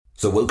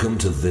So welcome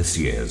to this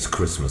year's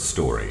Christmas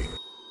story.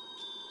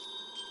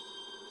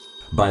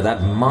 By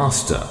that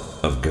master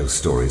of ghost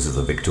stories of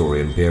the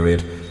Victorian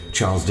period,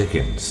 Charles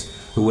Dickens,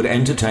 who would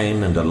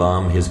entertain and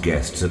alarm his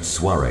guests at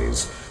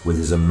soirees with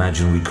his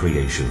imaginary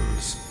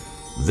creations.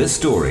 This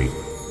story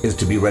is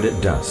to be read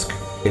at dusk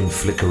in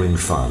flickering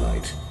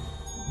firelight,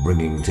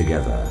 bringing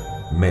together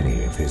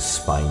many of his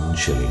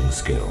spine-chilling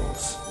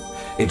skills.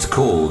 It's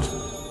called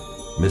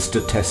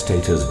Mr.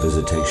 Testator's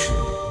Visitation.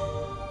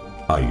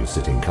 Are you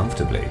sitting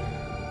comfortably?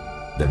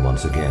 Then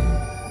once again,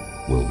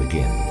 we'll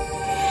begin.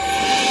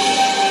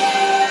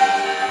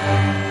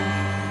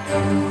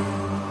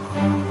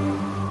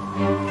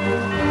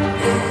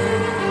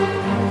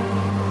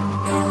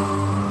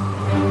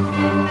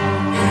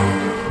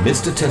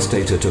 Mr.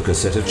 Testator took a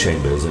set of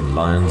chambers in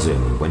Lyon's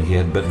Inn when he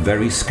had but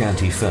very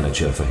scanty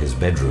furniture for his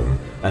bedroom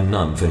and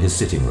none for his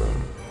sitting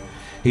room.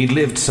 He'd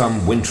lived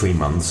some wintry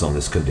months on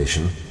this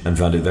condition and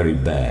found it very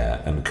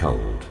bare and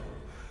cold.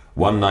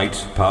 One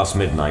night, past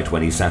midnight,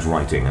 when he sat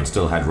writing and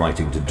still had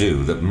writing to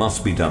do that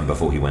must be done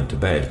before he went to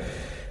bed,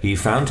 he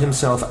found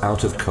himself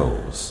out of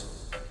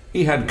coals.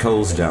 He had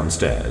coals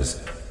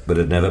downstairs, but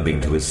had never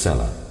been to his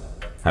cellar.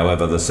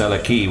 However, the cellar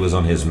key was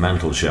on his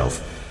mantel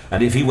shelf,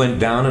 and if he went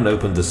down and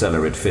opened the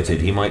cellar it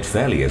fitted, he might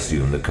fairly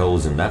assume the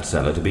coals in that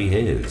cellar to be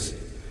his.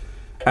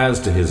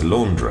 As to his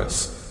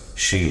laundress,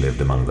 she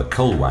lived among the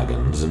coal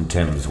wagons and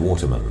Thames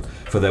watermen,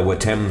 for there were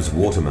Thames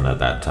watermen at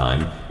that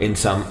time in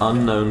some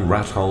unknown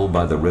rat-hole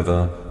by the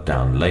river,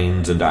 down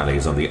lanes and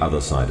alleys on the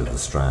other side of the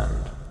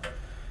Strand.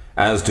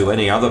 As to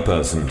any other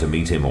person to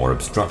meet him or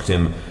obstruct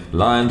him,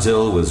 Lyon's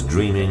Inn was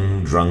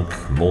dreaming, drunk,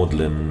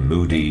 maudlin,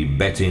 moody,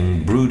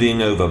 betting,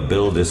 brooding over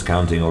bill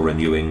discounting or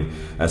renewing,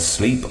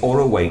 asleep or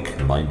awake,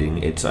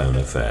 minding its own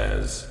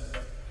affairs.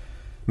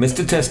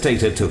 Mr.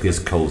 Testator took his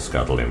coal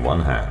scuttle in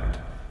one hand,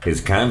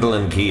 his candle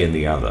and key in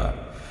the other,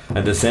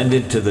 and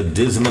descended to the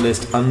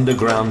dismalest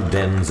underground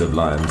dens of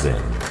Lyon's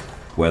Inn,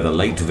 where the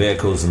late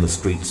vehicles in the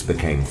streets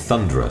became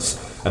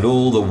thunderous, and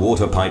all the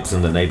water pipes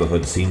in the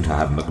neighbourhood seemed to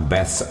have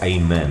Macbeth's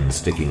amen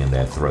sticking in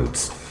their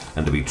throats,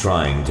 and to be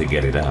trying to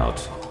get it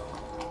out.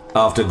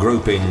 After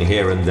groping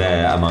here and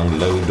there among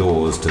low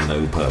doors to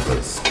no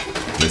purpose,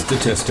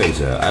 Mr.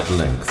 Testator at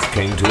length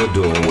came to a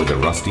door with a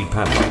rusty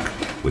padlock,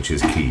 which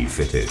his key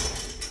fitted.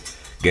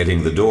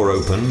 Getting the door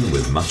open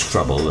with much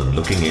trouble and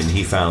looking in,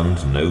 he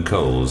found no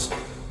coals,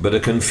 but a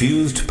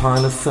confused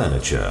pile of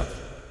furniture.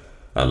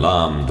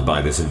 Alarmed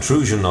by this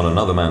intrusion on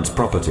another man's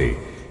property,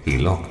 he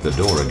locked the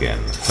door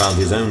again, found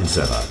his own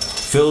cellar,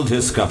 filled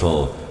his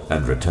scuttle,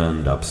 and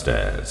returned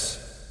upstairs.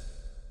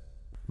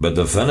 But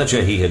the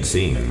furniture he had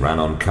seen ran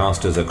on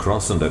casters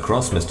across and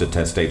across Mr.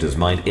 Testator's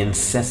mind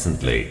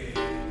incessantly,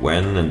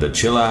 when, in the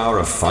chill hour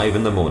of 5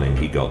 a.m,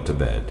 he got to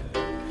bed.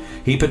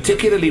 He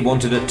particularly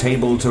wanted a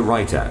table to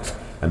write at,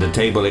 and a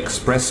table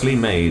expressly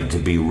made to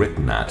be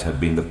written at had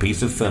been the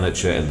piece of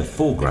furniture in the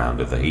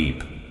foreground of the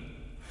heap.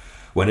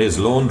 When his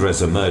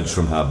laundress emerged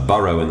from her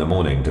burrow in the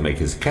morning to make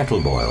his kettle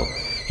boil,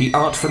 he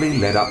artfully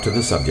led up to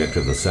the subject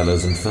of the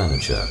cellars and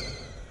furniture.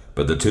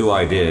 But the two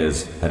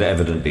ideas had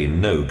evidently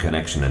no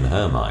connection in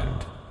her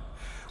mind.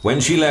 When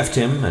she left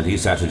him and he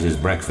sat at his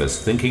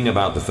breakfast thinking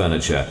about the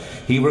furniture,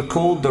 he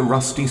recalled the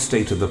rusty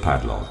state of the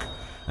padlock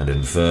and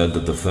inferred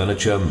that the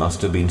furniture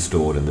must have been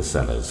stored in the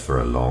cellars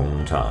for a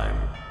long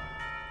time.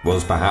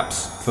 Was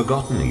perhaps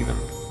forgotten even,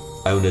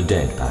 owner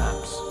dead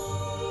perhaps.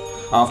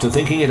 After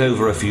thinking it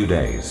over a few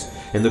days,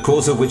 in the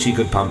course of which he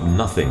could pump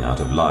nothing out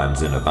of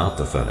Lyon's Inn about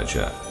the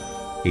furniture,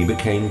 he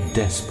became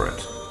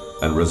desperate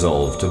and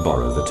resolved to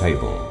borrow the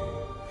table.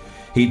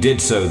 He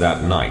did so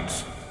that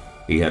night.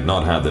 He had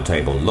not had the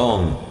table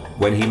long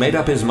when he made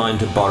up his mind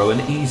to borrow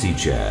an easy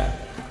chair.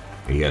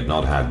 He had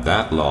not had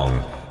that long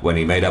when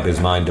he made up his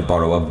mind to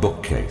borrow a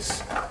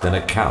bookcase, then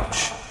a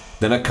couch,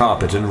 then a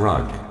carpet and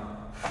rug.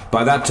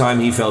 By that time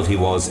he felt he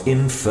was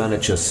in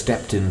furniture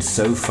stepped in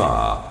so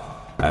far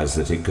as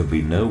that it could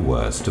be no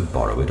worse to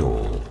borrow it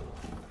all.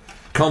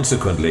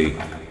 Consequently,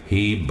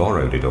 he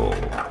borrowed it all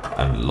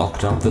and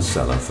locked up the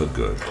cellar for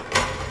good.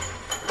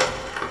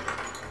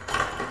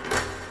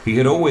 He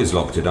had always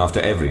locked it after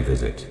every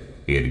visit.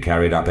 He had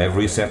carried up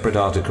every separate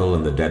article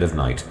in the dead of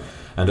night,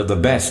 and at the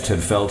best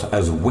had felt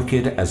as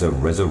wicked as a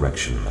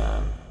resurrection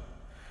man.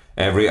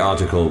 Every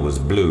article was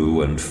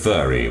blue and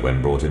furry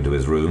when brought into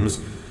his rooms,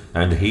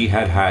 and he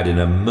had had in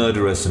a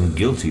murderous and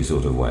guilty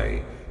sort of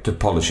way to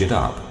polish it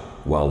up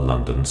while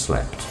London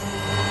slept.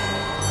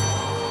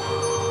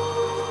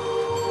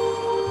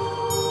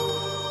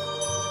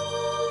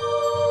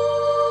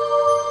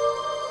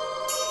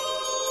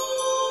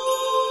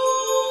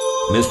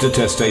 Mr.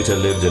 Testator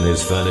lived in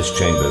his furnished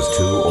chambers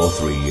 2 or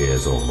 3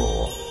 years or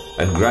more,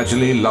 and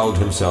gradually lulled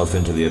himself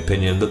into the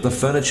opinion that the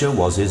furniture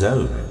was his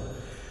own.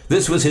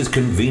 This was his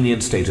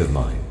convenient state of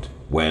mind,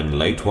 when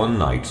late one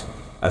night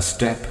a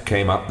step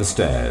came up the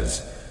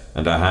stairs,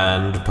 and a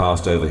hand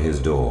passed over his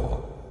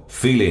door,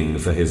 feeling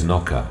for his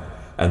knocker,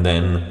 and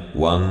then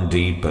one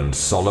deep and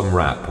solemn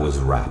rap was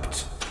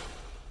rapped.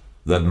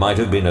 That might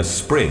have been a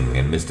spring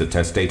in Mr.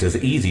 Testator's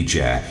easy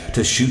chair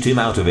to shoot him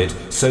out of it,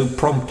 so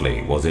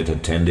promptly was it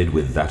attended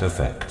with that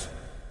effect.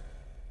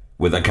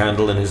 With a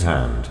candle in his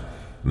hand,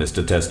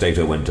 Mr.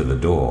 Testator went to the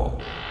door.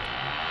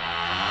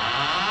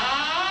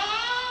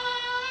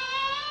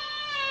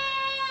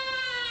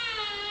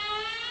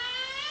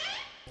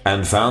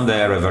 And found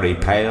there a very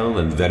pale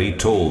and very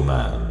tall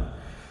man,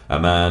 a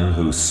man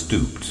who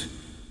stooped,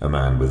 a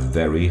man with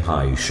very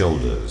high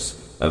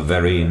shoulders, a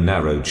very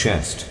narrow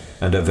chest,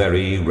 and a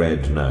very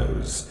red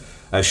nose,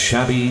 a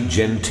shabby,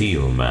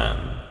 genteel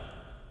man.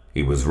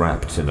 He was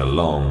wrapped in a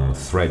long,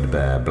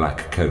 threadbare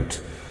black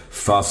coat,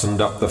 fastened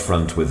up the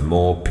front with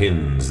more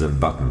pins than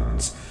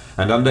buttons,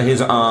 and under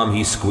his arm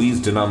he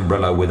squeezed an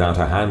umbrella without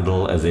a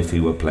handle as if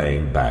he were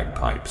playing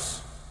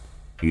bagpipes.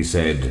 He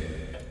said,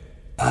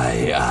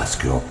 "I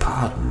ask your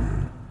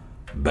pardon,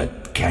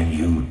 but can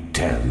you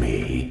tell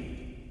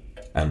me?"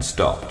 and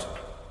stopped,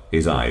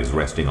 his eyes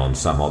resting on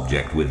some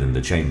object within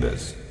the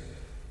chambers.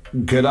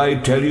 "Can I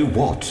tell you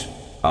what?"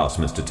 asked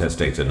Mr.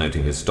 Testator,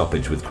 noting his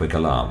stoppage with quick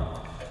alarm.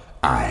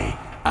 "I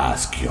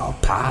ask your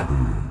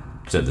pardon,"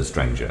 said the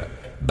stranger,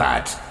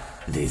 "but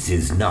this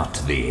is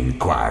not the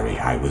inquiry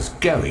I was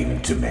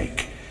going to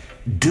make.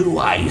 Do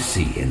I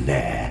see in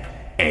there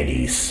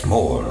any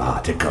small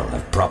article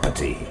of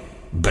property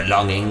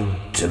belonging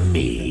to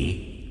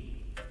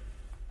me?"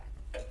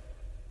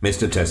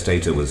 Mr.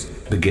 Testator was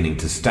beginning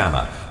to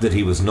stammer that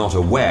he was not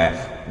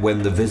aware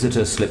when the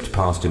visitor slipped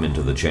past him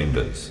into the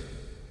chambers.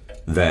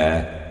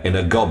 There, in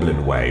a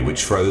goblin way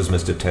which froze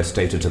Mr.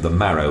 Testator to the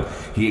marrow,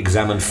 he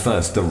examined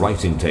first the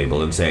writing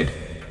table and said,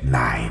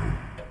 "Mine."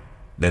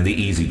 Then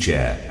the easy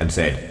chair and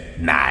said,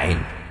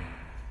 "Mine."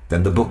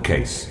 Then the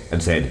bookcase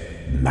and said,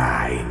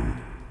 "Mine."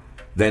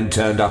 Then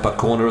turned up a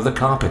corner of the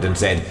carpet and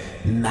said,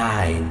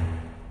 "Mine."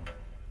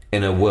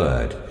 In a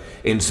word,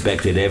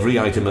 inspected every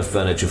item of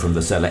furniture from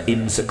the cellar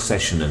in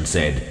succession and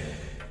said,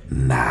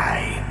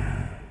 "Mine."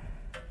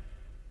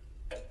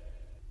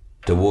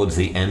 Towards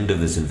the end of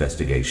this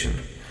investigation,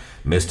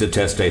 Mr.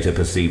 Testator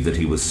perceived that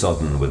he was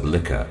sodden with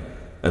liquor,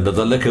 and that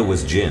the liquor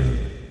was gin.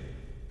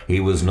 He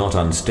was not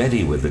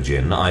unsteady with the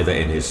gin, either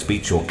in his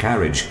speech or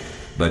carriage,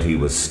 but he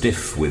was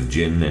stiff with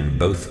gin in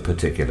both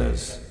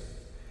particulars.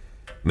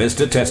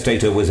 Mr.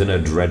 Testator was in a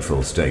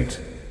dreadful state,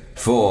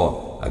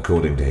 for,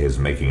 according to his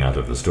making out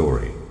of the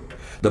story,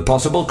 the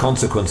possible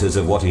consequences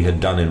of what he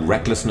had done in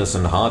recklessness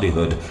and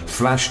hardihood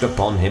flashed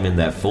upon him in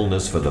their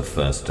fullness for the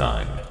first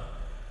time.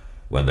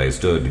 When they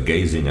stood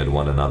gazing at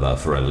one another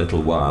for a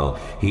little while,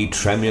 he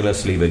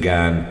tremulously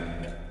began,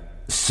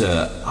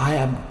 "Sir, I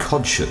am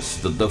conscious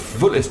that the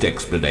fullest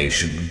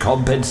explanation,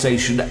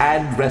 compensation,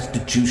 and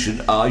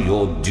restitution are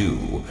your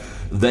due.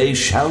 They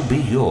shall be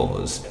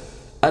yours.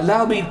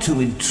 Allow me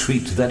to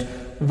entreat that,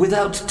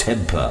 without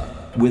temper,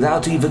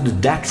 without even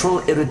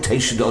natural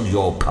irritation on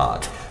your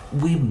part,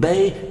 we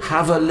may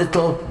have a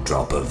little—"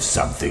 "Drop of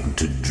something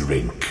to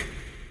drink,"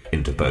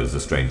 interposed the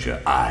stranger.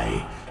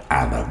 "I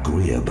am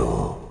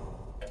agreeable."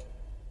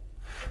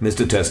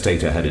 Mr.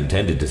 Testator had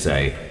intended to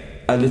say,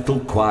 "a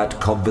little quiet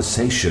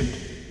conversation,"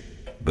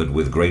 but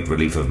with great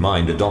relief of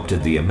mind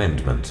adopted the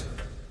amendment.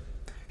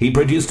 He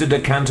produced a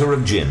decanter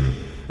of gin,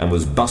 and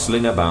was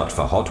bustling about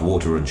for hot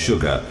water and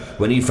sugar,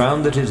 when he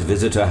found that his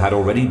visitor had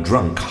already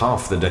drunk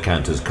half the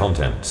decanter's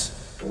contents.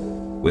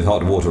 With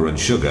hot water and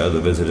sugar,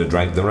 the visitor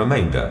drank the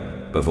remainder,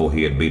 before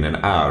he had been an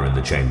hour in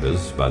the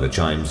chambers by the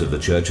chimes of the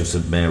Church of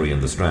St. Mary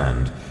in the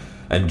Strand,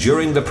 and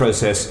during the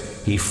process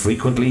he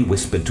frequently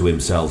whispered to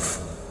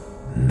himself,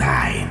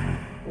 "Mine."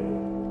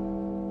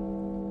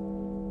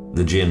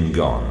 The gin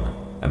gone,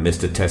 and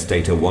Mr.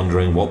 Testator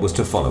wondering what was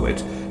to follow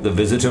it, the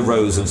visitor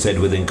rose and said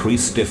with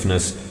increased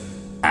stiffness,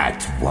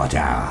 "At what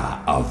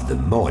hour of the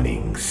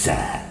morning,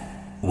 sir,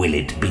 will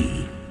it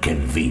be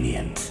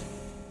convenient?"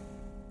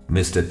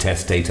 Mr.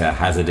 Testator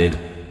hazarded,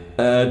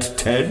 "At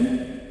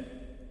 10?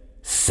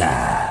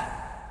 "Sir,"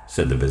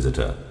 said the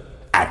visitor,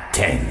 "at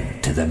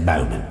 10 to the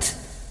moment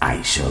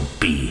I shall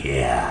be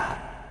here."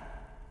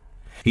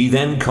 He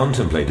then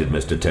contemplated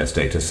Mr.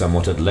 Testator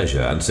somewhat at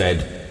leisure and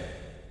said,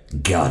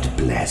 "God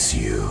bless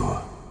you.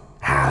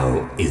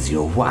 How is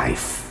your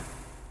wife?"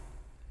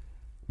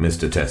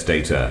 Mr.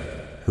 Testator,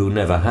 who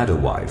never had a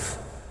wife,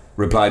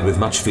 replied with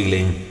much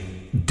feeling,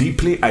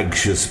 "Deeply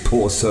anxious,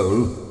 poor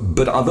soul,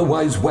 but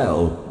otherwise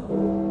well."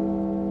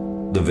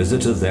 The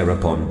visitor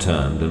thereupon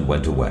turned and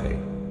went away,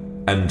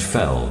 and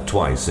fell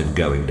twice in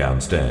going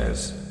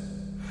downstairs.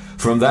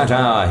 From that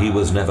hour he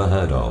was never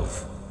heard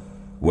of.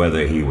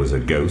 Whether he was a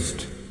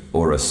ghost,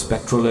 or a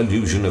spectral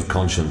illusion of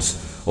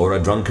conscience, or a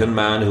drunken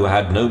man who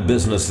had no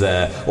business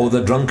there, or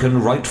the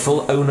drunken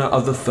rightful owner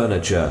of the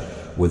furniture,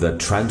 with a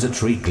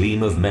transitory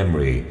gleam of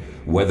memory,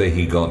 whether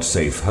he got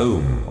safe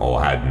home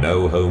or had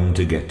no home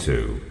to get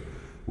to,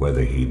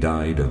 whether he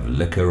died of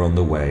liquor on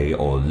the way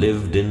or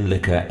lived in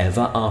liquor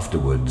ever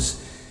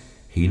afterwards,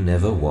 he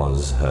never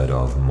was heard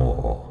of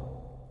more.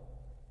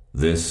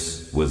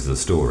 This was the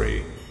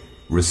story,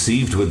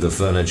 received with the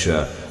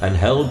furniture and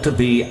held to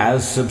be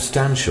as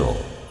substantial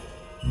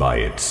by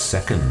its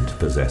second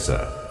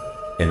possessor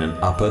in an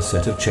upper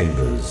set of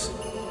chambers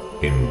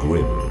in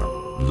grim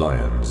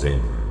Lion's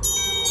Inn.